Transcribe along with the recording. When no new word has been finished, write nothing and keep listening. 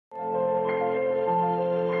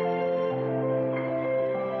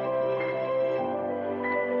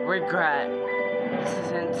Regret.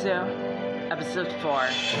 Season 2, Episode 4.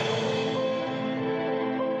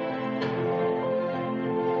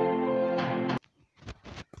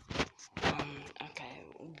 Okay,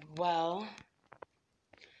 well,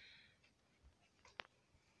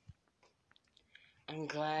 I'm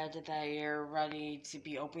glad that you're ready to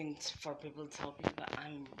be open for people to help you, but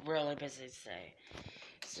I'm really busy today,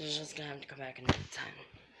 so you're just gonna have to come back another time.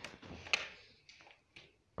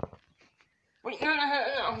 Wait, no.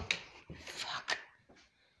 Fuck.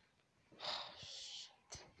 Oh,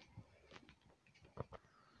 shit.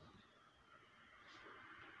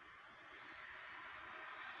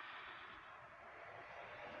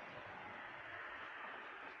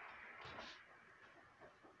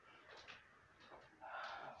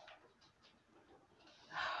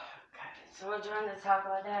 Okay, so what do you want to talk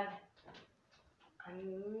about, Dad? I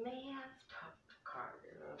may have talked to Carter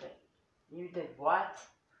a little bit. You did what?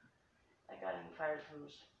 I got him fired from...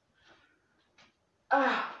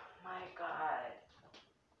 Oh, my God.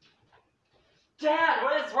 Dad,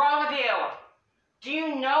 what is wrong with you? Do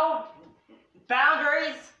you know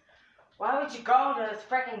boundaries? Why would you go to this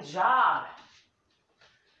freaking job?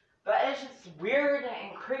 But it's just weird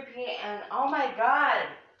and creepy and oh my God.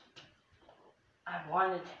 I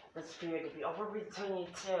wanted this feud to be over between you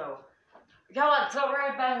two. Yo, it's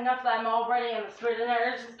already bad enough that I'm already in this feud and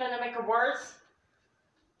it's just gonna make it worse.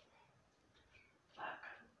 Look,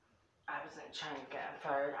 I wasn't trying to get him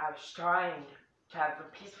fired. I was trying to have a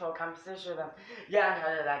peaceful conversation with him. Yeah, and how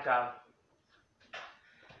did that go?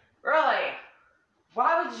 Really?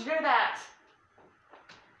 Why would you do that?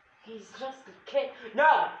 He's just a kid.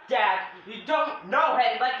 No, Dad, you don't know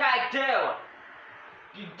him like I do.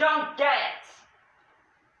 You don't get it.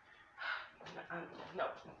 No,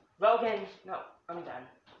 Logan, no, I'm done.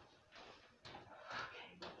 I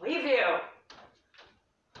can't believe you.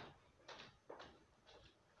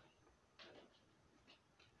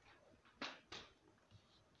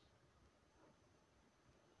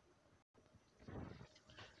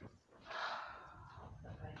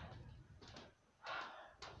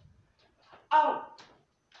 Oh,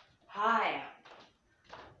 hi.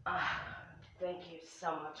 Thank you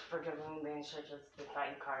so much for giving me the instructions to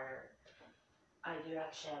find Carter. I do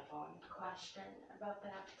actually have one question about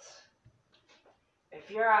that. If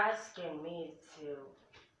you're asking me to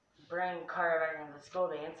bring Carter back into the school,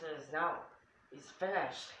 the answer is no. He's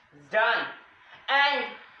finished. He's done. End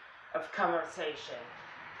of conversation.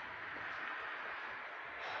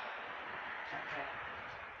 Okay.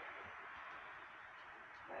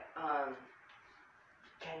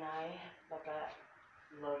 Can I look at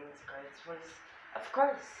Logan's grades, please? Of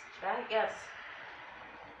course. That, yes.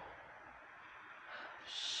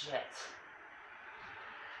 Shit.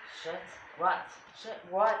 Shit? What? Shit,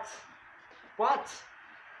 what? What?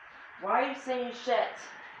 Why are you saying shit?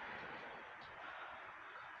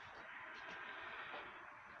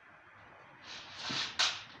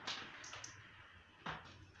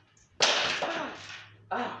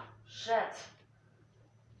 Oh, shit.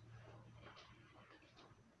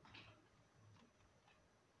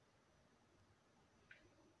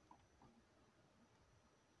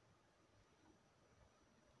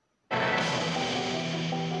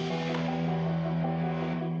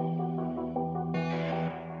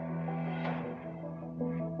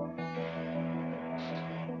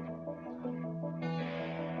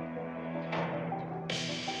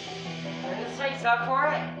 Up for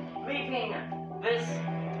it, leaving this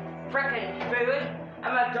frickin' food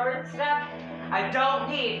at my doorstep. I don't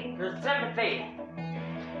need your sympathy.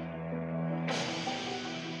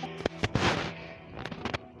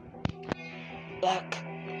 Look,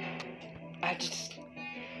 I just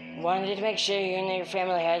wanted to make sure you and your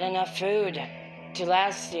family had enough food to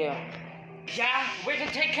last you. Yeah, we can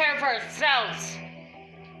take care of ourselves.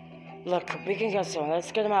 Look, we can go somewhere.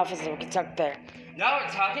 Let's go to my office and we can talk there. No,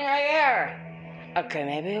 we're talking right here. Okay,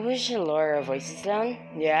 maybe we should lower our voices down,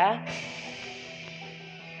 yeah?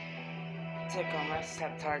 Take all my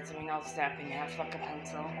step towards me, I'll snap in half like a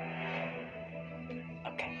pencil.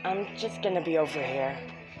 Okay, I'm just gonna be over here.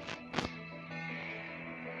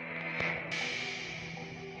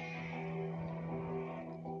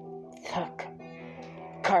 Look,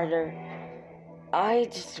 Carter, I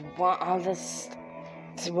just want all this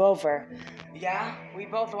to be over. Yeah, we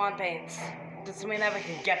both want paints. Doesn't mean that we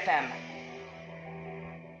can get them.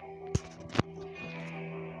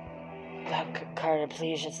 Look, Carter,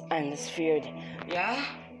 please just end this feud. Yeah?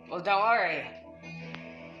 Well, don't worry.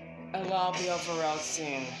 It'll all be over real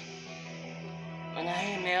soon. When I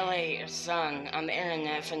humiliate your son on the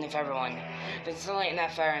internet in front of everyone, then still ain't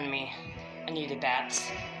that fair on me. I needed that.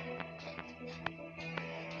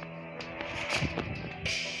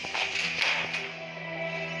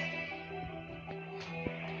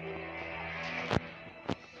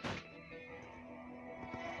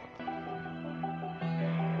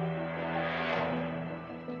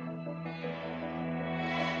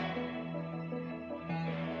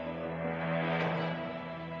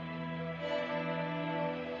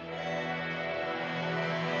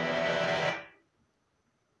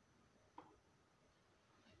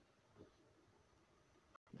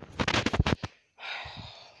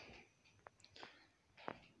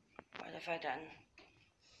 have I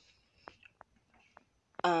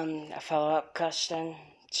done? A follow-up question.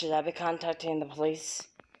 Should I be contacting the police?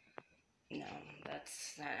 No,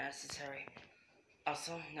 that's not necessary.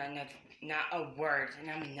 Also, not a word,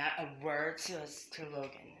 and I mean not a word to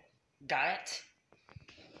Logan. Got it?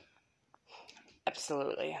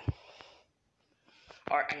 Absolutely.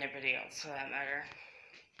 Or anybody else, for that matter.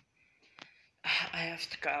 I have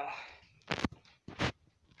to go.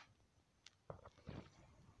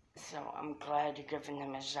 So I'm glad you're giving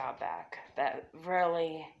him his job back. That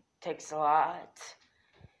really takes a lot.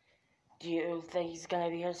 Do you think he's gonna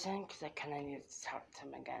be here soon? Because I kind of need to talk to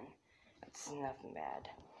him again. It's nothing bad.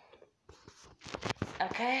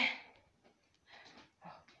 Okay?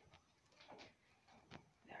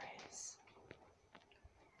 There he is.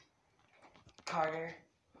 Carter.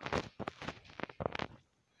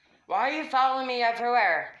 Why are you following me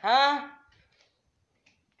everywhere? Huh?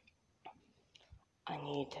 I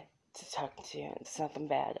need to talk to you. It's nothing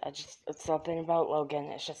bad. It's nothing about Logan.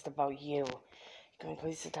 It's just about you. Can we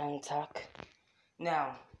please sit down and talk? No.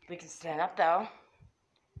 We can stand up, though.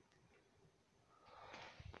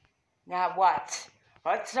 Now what?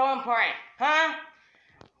 What's so important? Huh?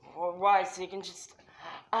 Why? So you can just...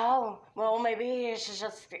 Oh, well, maybe you should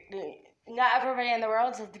just... Not everybody in the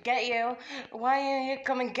world has to get you. Why don't you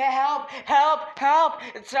come and get help? Help! Help!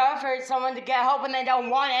 It's hard for someone to get help when they don't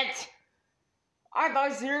want it. Are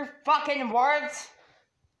those your fucking words?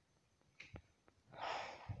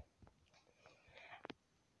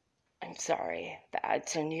 I'm sorry that I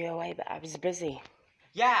turned you away, but I was busy.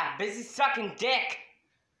 Yeah, busy sucking dick.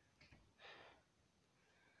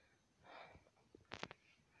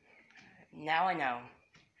 Now I know.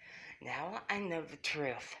 Now I know the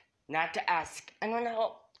truth. Not to ask anyone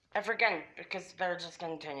help ever again, because they're just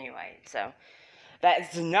gonna turn you away. So, that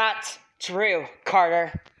is not true,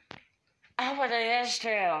 Carter. Oh, but it is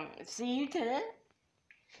true. See, you did it.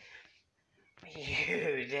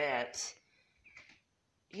 You did.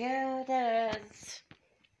 You did.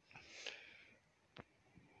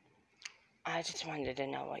 I just wanted to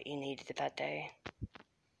know what you needed that day.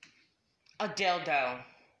 A dildo.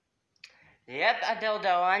 Yep, a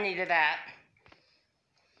dildo. I needed that.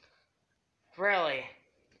 Really.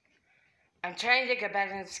 I'm trying to get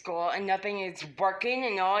back into school and nothing is working,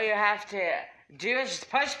 and all you have to do is just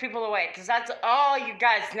push people away, because that's all you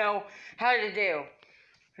guys know how to do.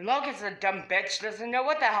 Logan's a dumb bitch, doesn't know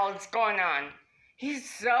what the hell is going on. He's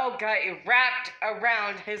so got you wrapped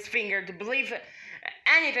around his finger to believe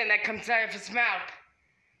anything that comes out of his mouth.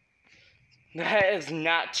 That is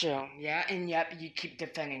not true. Yeah, and yep, you keep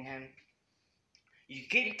defending him. You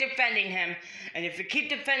keep defending him, and if you keep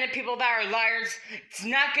defending people that are liars, it's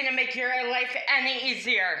not going to make your life any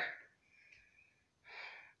easier.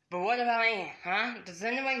 But what about me, huh? Does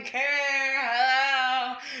anyone care?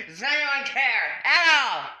 Hello? Does anyone care at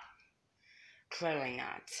all? Clearly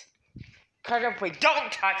not. Carter, please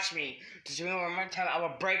don't touch me. Just do it one more time, I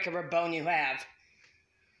will break every bone you have.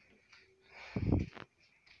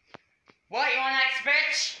 What, you want next,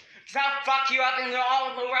 bitch? Because I'll fuck you up and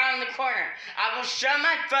all around the corner. I will shove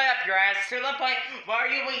my foot up your ass to the point where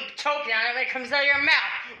you will be choking on it when it comes out of your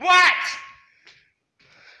mouth. What?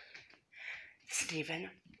 Steven.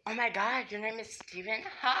 Oh my god, your name is Steven?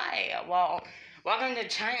 Hi. Well, welcome to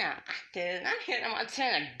China. Dude, I'm here in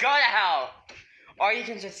Montana. Go to hell. Or you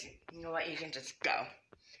can just, you know what, you can just go.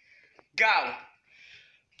 Go.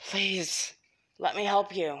 Please, let me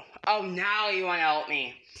help you. Oh, now you want to help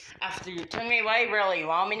me. After you turn me away, really, you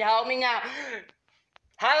want me to help me now?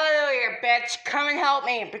 Hallelujah, bitch. Come and help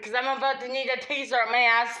me, because I'm about to need a taser up my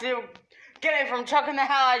ass to get me from choking the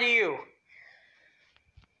hell out of you.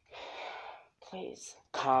 Please,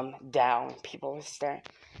 calm down. People are staring.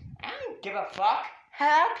 I don't give a fuck.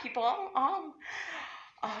 Hello, people. Oh,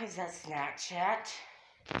 is that Snapchat?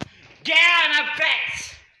 Get out of my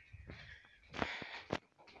face!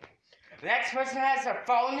 The next person has their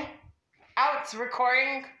phone out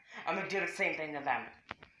recording, I'm gonna do the same thing to them.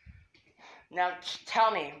 Now,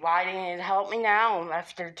 tell me, why do you need to help me now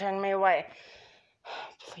after turning me away?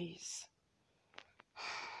 Please.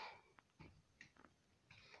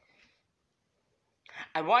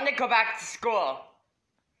 I want to go back to school.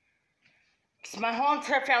 Because my whole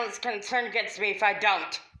entire family is going to turn against me if I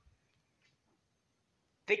don't.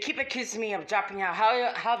 They keep accusing me of dropping out.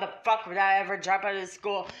 How the fuck would I ever drop out of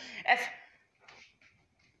school if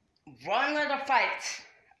one little fight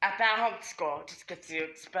at that home school just gets you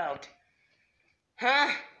expelled?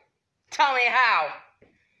 Huh? Tell me how.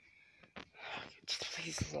 Just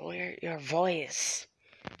please lower your voice.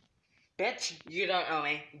 Bitch, you don't know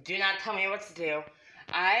me. Do not tell me what to do.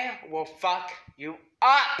 I will fuck you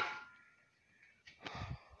up.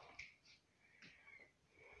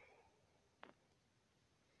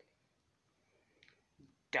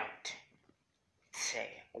 don't say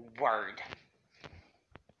a word.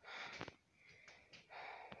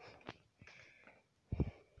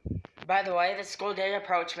 By the way, the school did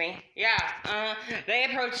approach me. Yeah, they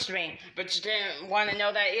approached me. But you didn't want to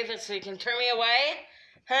know that either, so you can turn me away?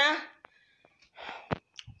 Huh?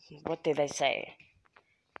 What did they say?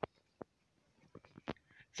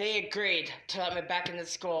 They agreed to let me back into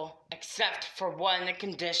school, except for one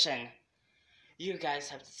condition. You guys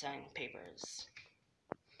have to sign papers.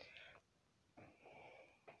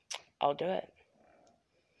 I'll do it.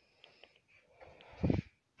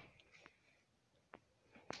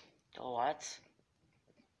 What?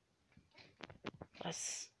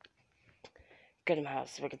 Let's go to my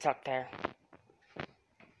house so we can talk there.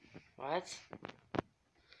 What?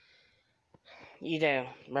 You do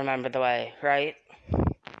remember the way, right?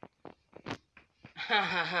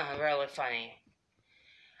 Really funny.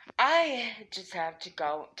 I just have to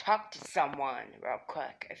go talk to someone real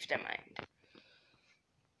quick, if you don't mind.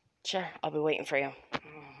 Sure, I'll be waiting for you.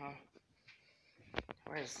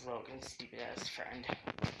 Where's Logan's stupid ass friend?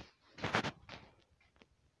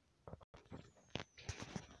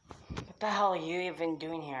 What the hell are you even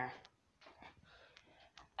doing here?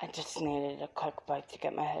 I just needed a quick bite to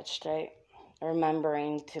get my head straight.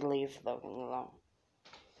 Remembering to leave Logan alone.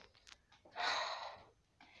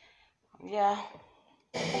 Yeah.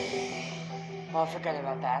 Well, forget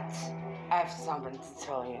about that. I have something to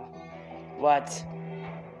tell you. What?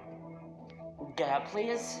 Get up,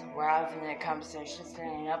 please. We're having a conversation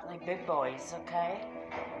standing up like big boys, okay?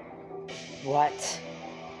 What?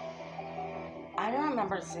 I don't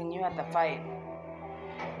remember seeing you at the fight.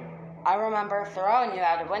 I remember throwing you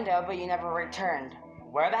out a window, but you never returned.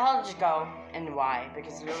 Where the hell did you go, and why?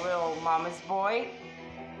 Because you're a little mama's boy?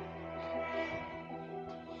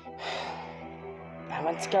 I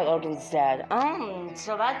went to get Logan's dad.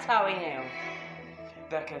 So that's how he knew.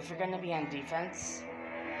 Look, if you're gonna be on defense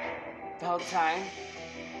the whole time,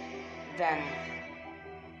 then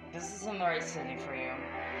this isn't the right city for you.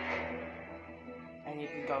 And you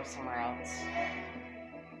can go somewhere else.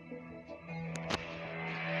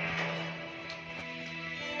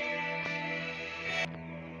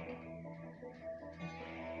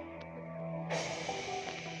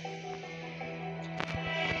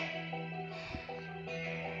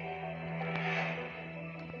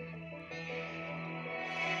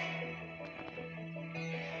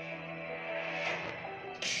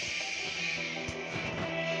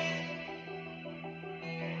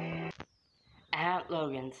 At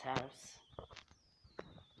Logan's house.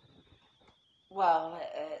 Well,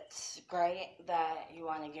 it's great that you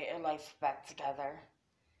want to get your life back together,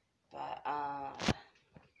 but I'll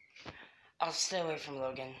stay away from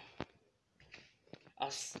Logan.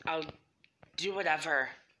 I'll do whatever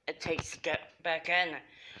it takes to get back in.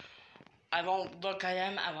 I won't look at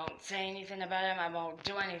him, I won't say anything about him, I won't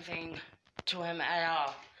do anything to him at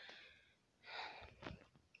all.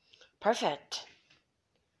 Perfect.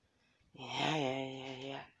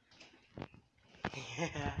 Yeah.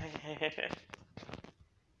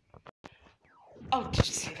 Oh, did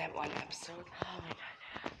you see that one episode? Oh my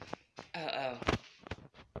god. Uh-oh.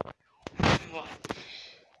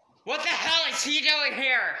 What the hell is he doing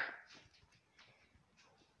here?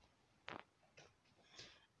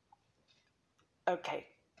 Okay,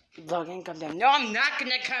 Logan, come down. No, I'm not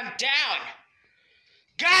gonna come down!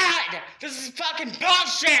 God! This is fucking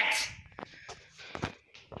bullshit!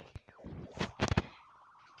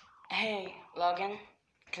 Hey, Logan,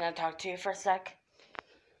 can I talk to you for a sec?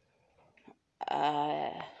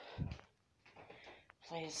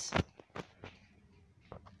 Please.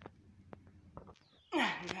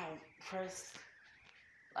 No, first,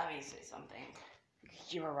 let me say something.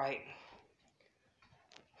 You were right.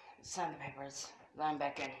 Sign the papers. Then I'm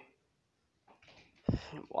back in.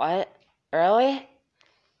 What? Really?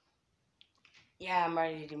 Yeah, I'm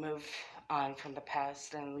ready to move on from the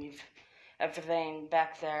past and leave everything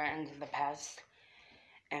back there into the past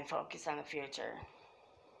and focus on the future.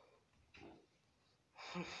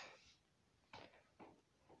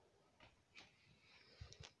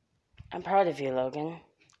 I'm proud of you, Logan.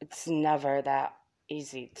 It's never that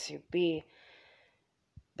easy to be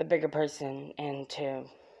the bigger person and to,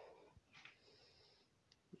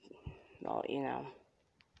 well, you know.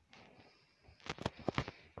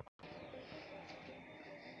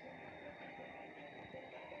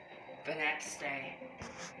 The next day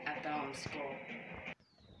at the home school.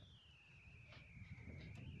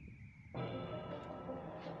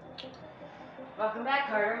 Welcome back,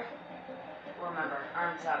 Carter. Remember,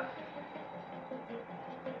 arms up.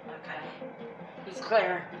 Okay. He's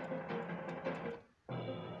clear.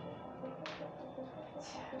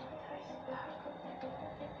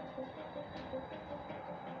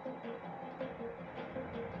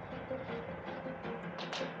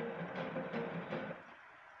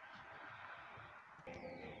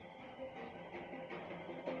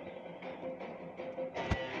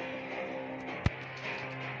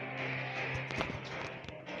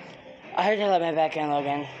 I heard you let me back in,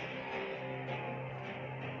 Logan.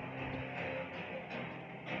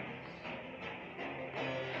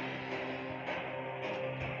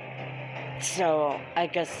 So, I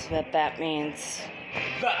guess that means...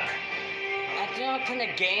 Look! I don't know what kind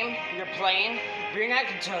of game you're playing, but you're not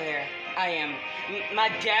controller. I am. My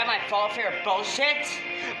dad might fall for your bullshit,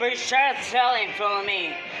 but you're trying to sell and fooling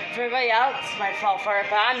me. For everybody else might fall for it,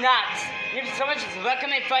 but I'm not. If so much as look at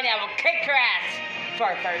me funny, I will kick your ass for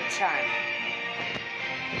a third time.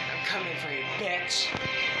 I'm coming for you, bitch.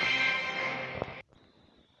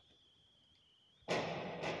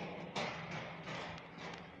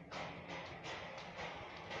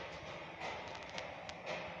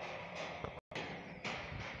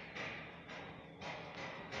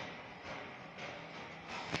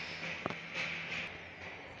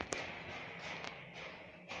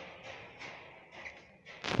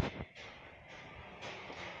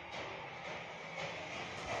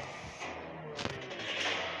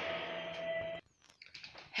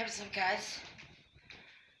 Hey, what's up, guys?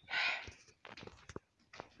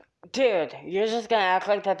 Dude, you're just gonna act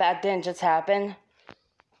like that didn't just happen?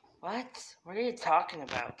 What? What are you talking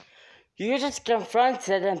about? You just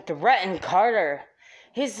confronted and threatened Carter.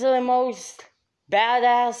 He's the most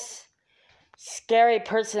badass, scary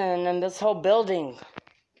person in this whole building.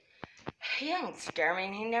 He don't scare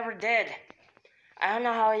me, he never did. I don't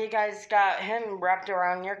know how you guys got him wrapped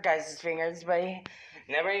around your guys' fingers, but he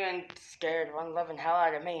never even scared one loving hell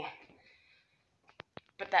out of me.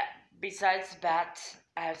 But besides that,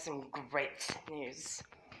 I have some great news.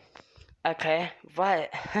 Okay,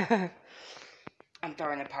 what? I'm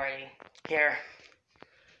throwing a party. Here.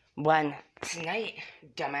 When? Tonight,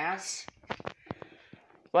 dumbass.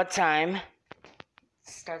 What time?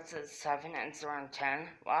 Starts at 7 and ends around 10.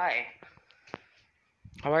 Why?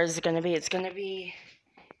 Where is it gonna be? It's gonna be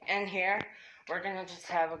in here. We're gonna just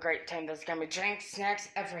have a great time. There's gonna be drinks, snacks,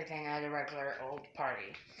 everything at a regular old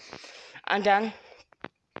party. I'm done.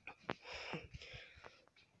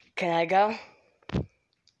 Can I go?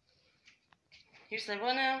 You said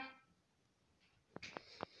what now?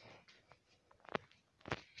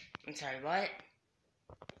 I'm sorry, what?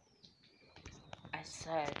 I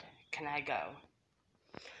said, can I go?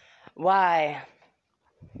 Why?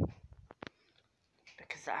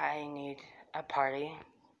 Because I need a party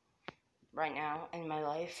right now in my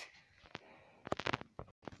life.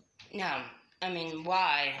 No, I mean,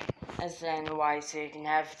 why? As in, why? So you can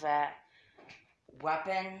have that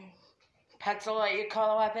weapon, pencil that you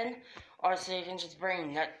call a weapon, or so you can just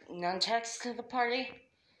bring nunchucks to the party?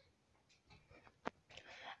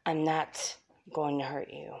 I'm not going to hurt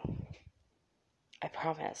you. I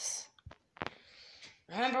promise.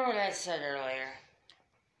 Remember what I said earlier.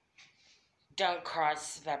 Don't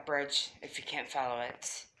cross that bridge if you can't follow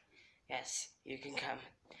it. Yes, you can come.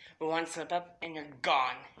 But one slip up and you're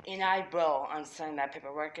gone. And I will unsign that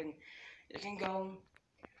paperwork and you can go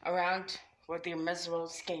around with your miserable,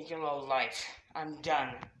 skanky little life. I'm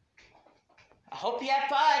done. I hope you have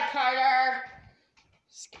fun, Carter!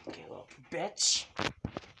 Skanky little bitch.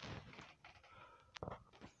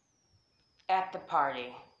 At the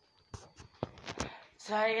party.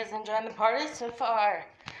 So how you guys enjoying the party so far?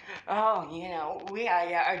 Oh, you know, we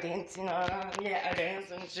got our dancing on, our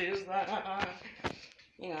dancing shoes on.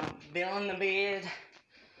 You know, billing the beat,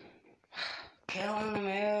 killing the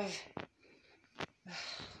move.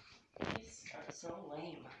 These are so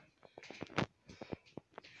lame.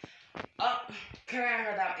 Oh, come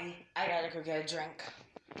around without me. I gotta go get a drink.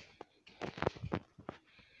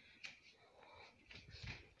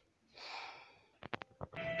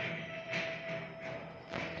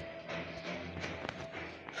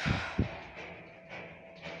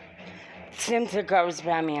 Seems the girl was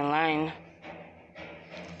by me in line.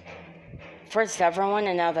 First everyone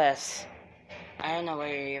and now this. I don't know what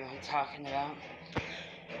you're even talking about.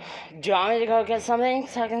 Do you want me to go get something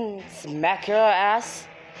so I can smack your ass?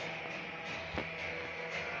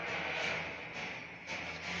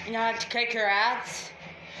 You know how to kick your ass?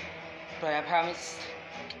 But I promise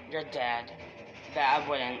your dad that I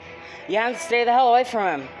wouldn't. Yeah, stay the hell away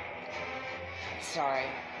from him. Sorry,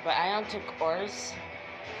 but I don't take orders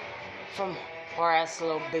from whore-ass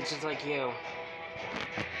little bitches like you.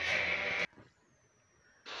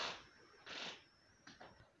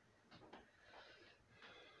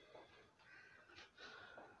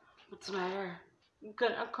 What's the matter? You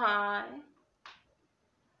gonna cry?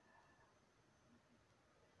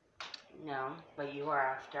 No, but you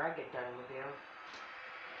are after I get done with you.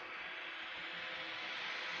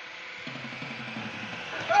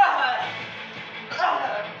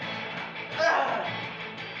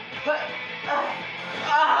 But,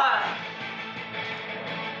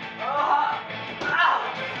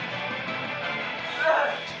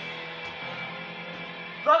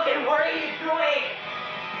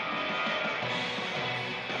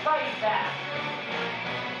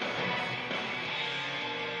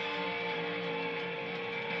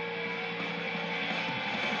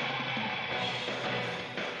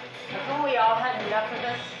 enough of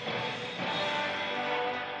this?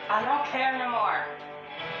 I don't care anymore.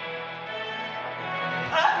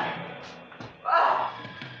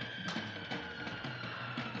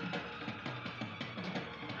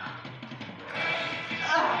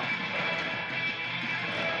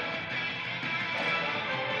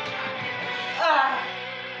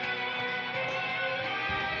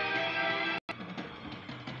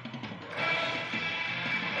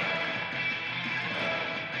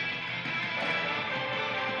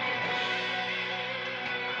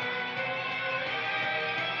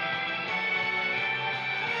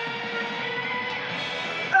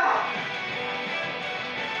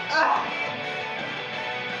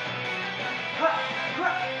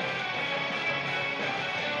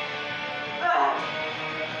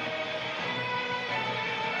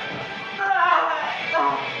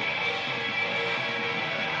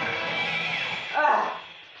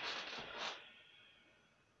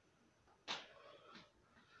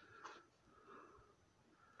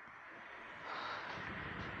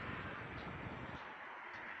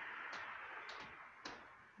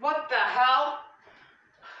 What the hell?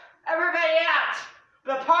 Everybody out!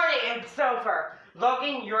 The party is over.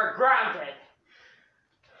 Logan, you're grounded.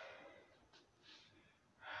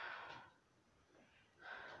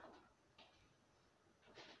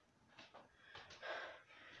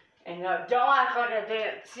 And don't act like I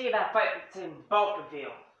didn't see that fight between both of you.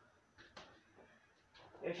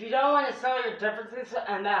 If you don't want to settle your differences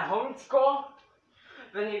in that homeschool,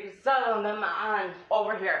 then you can settle them on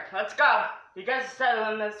over here. Let's go. You guys are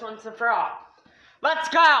settling this once and for all. Let's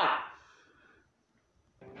go!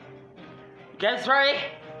 You guys ready?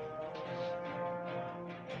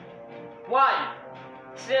 1,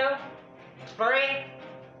 2, 3,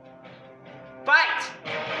 fight!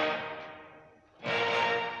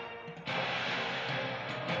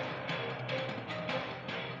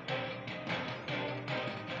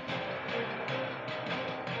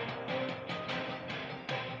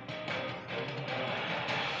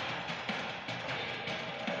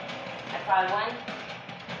 If I win,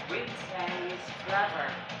 we can use forever.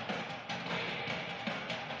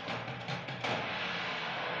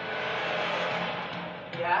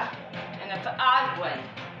 Yeah? And if I win,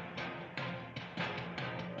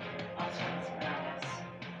 I'll transfer this.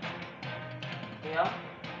 Deal?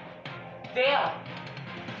 Deal!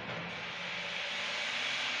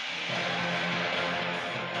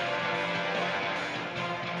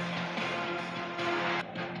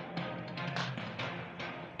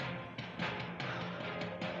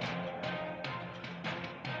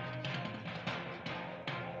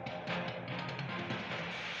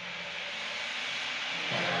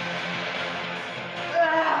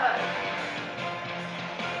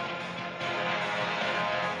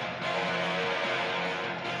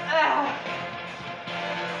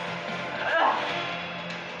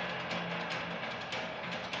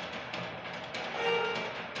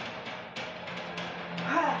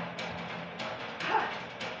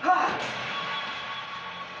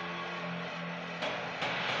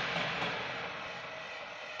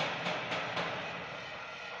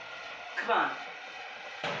 Come on.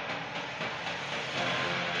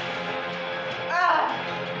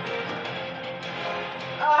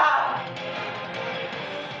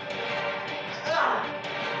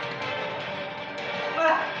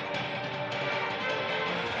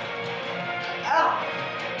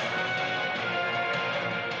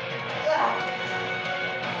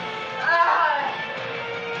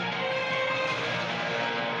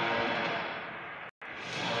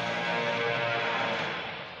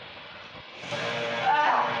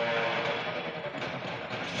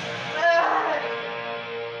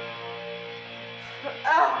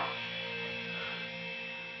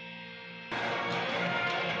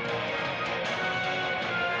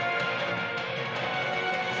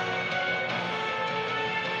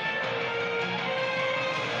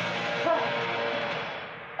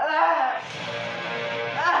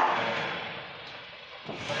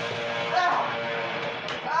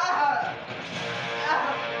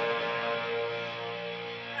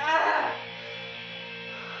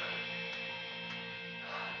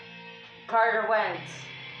 Carter wins.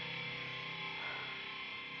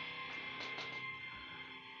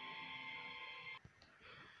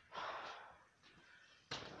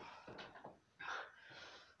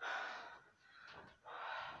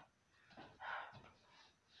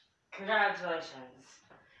 Congratulations.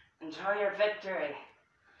 Enjoy your victory.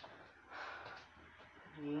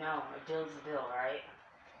 You know, a deal's a deal, right?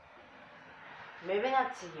 Maybe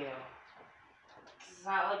not to you. It's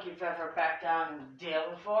not like you've ever backed down in a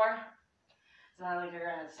deal before. It's not like you're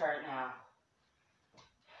gonna start now.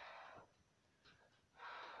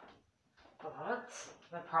 What?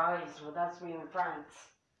 The prize with us being friends.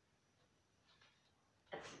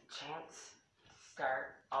 It's a chance to start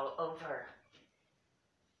all over.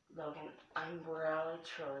 Logan, I'm really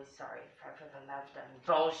truly sorry for everything I've done.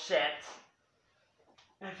 Bullshit!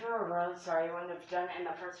 If you were really sorry, you wouldn't have done it in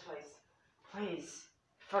the first place. Please,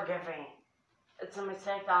 forgive me. It's a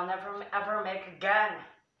mistake that I'll never ever make again.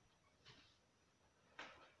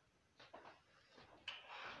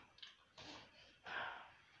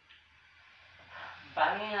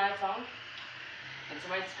 Buy me an iPhone, and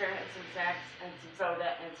some ice cream, and some snacks, and some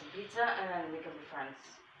soda, and some pizza, and then we can be friends.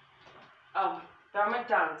 Oh, there are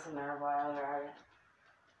McDonald's in there while they're at it.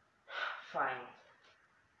 Fine.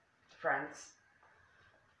 Friends.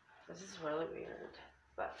 This is really weird,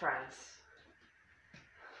 but friends.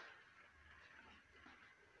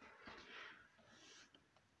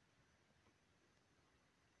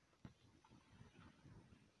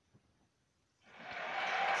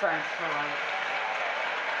 Friends for life.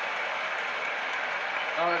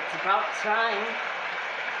 Oh, it's about time.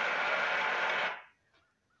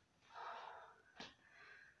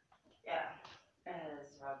 Yeah, it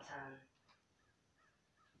is about time.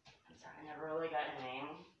 I'm sorry, I never really got a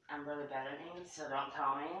name. I'm really bad at names, so don't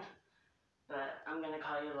tell me. But I'm gonna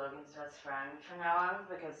call you Logan's best friend from now on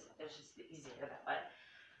because it's just easier that way.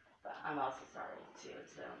 But I'm also sorry too,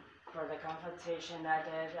 so for the confrontation I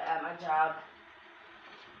did at my job.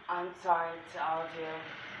 I'm sorry to all of you.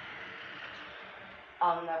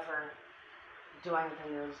 I'll never do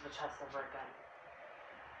anything to lose the trust ever again.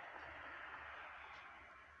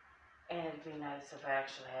 And it'd be nice if I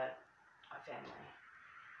actually had a family.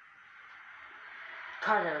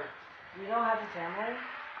 Carter, you don't have a family?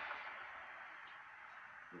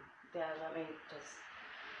 Dad, let me just...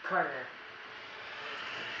 Carter,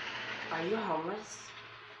 are you homeless?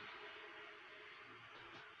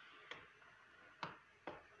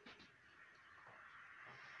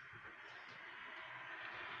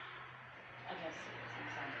 I guess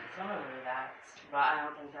sometimes it's similar to that, but I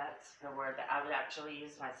don't think that's the word that I would actually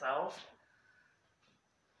use myself.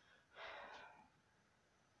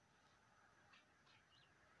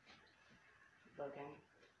 Logan.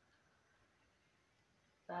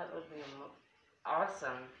 That would be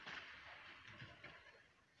awesome.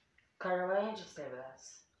 Carter, why don't you stay with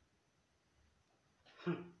us?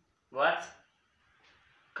 What?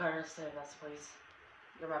 Carter, stay with us, please.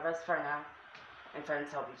 You're my best friend now, and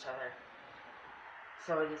friends help each other.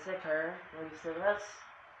 So what do you say, Carter? Will you stay with us?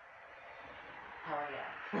 Hell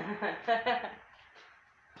yeah.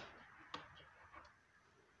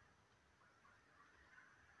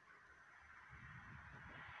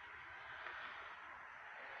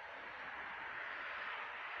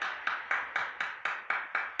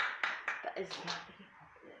 That is not the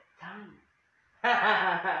appropriate time.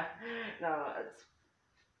 No,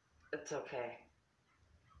 it's okay.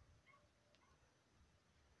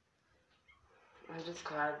 I'm just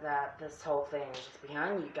glad that this whole thing is just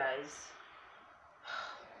behind you guys.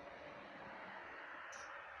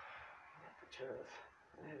 The truth.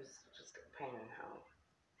 It was just a pain in hell.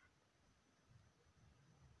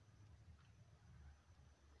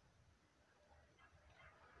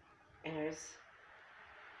 Anyways,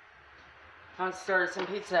 let's order some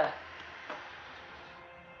pizza.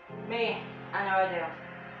 Me, I know I do.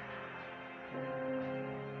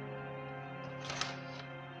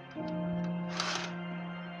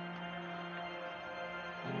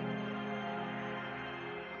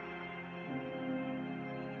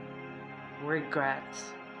 Regrets.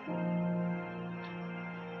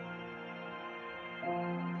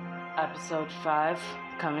 Episode 5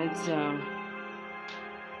 coming soon.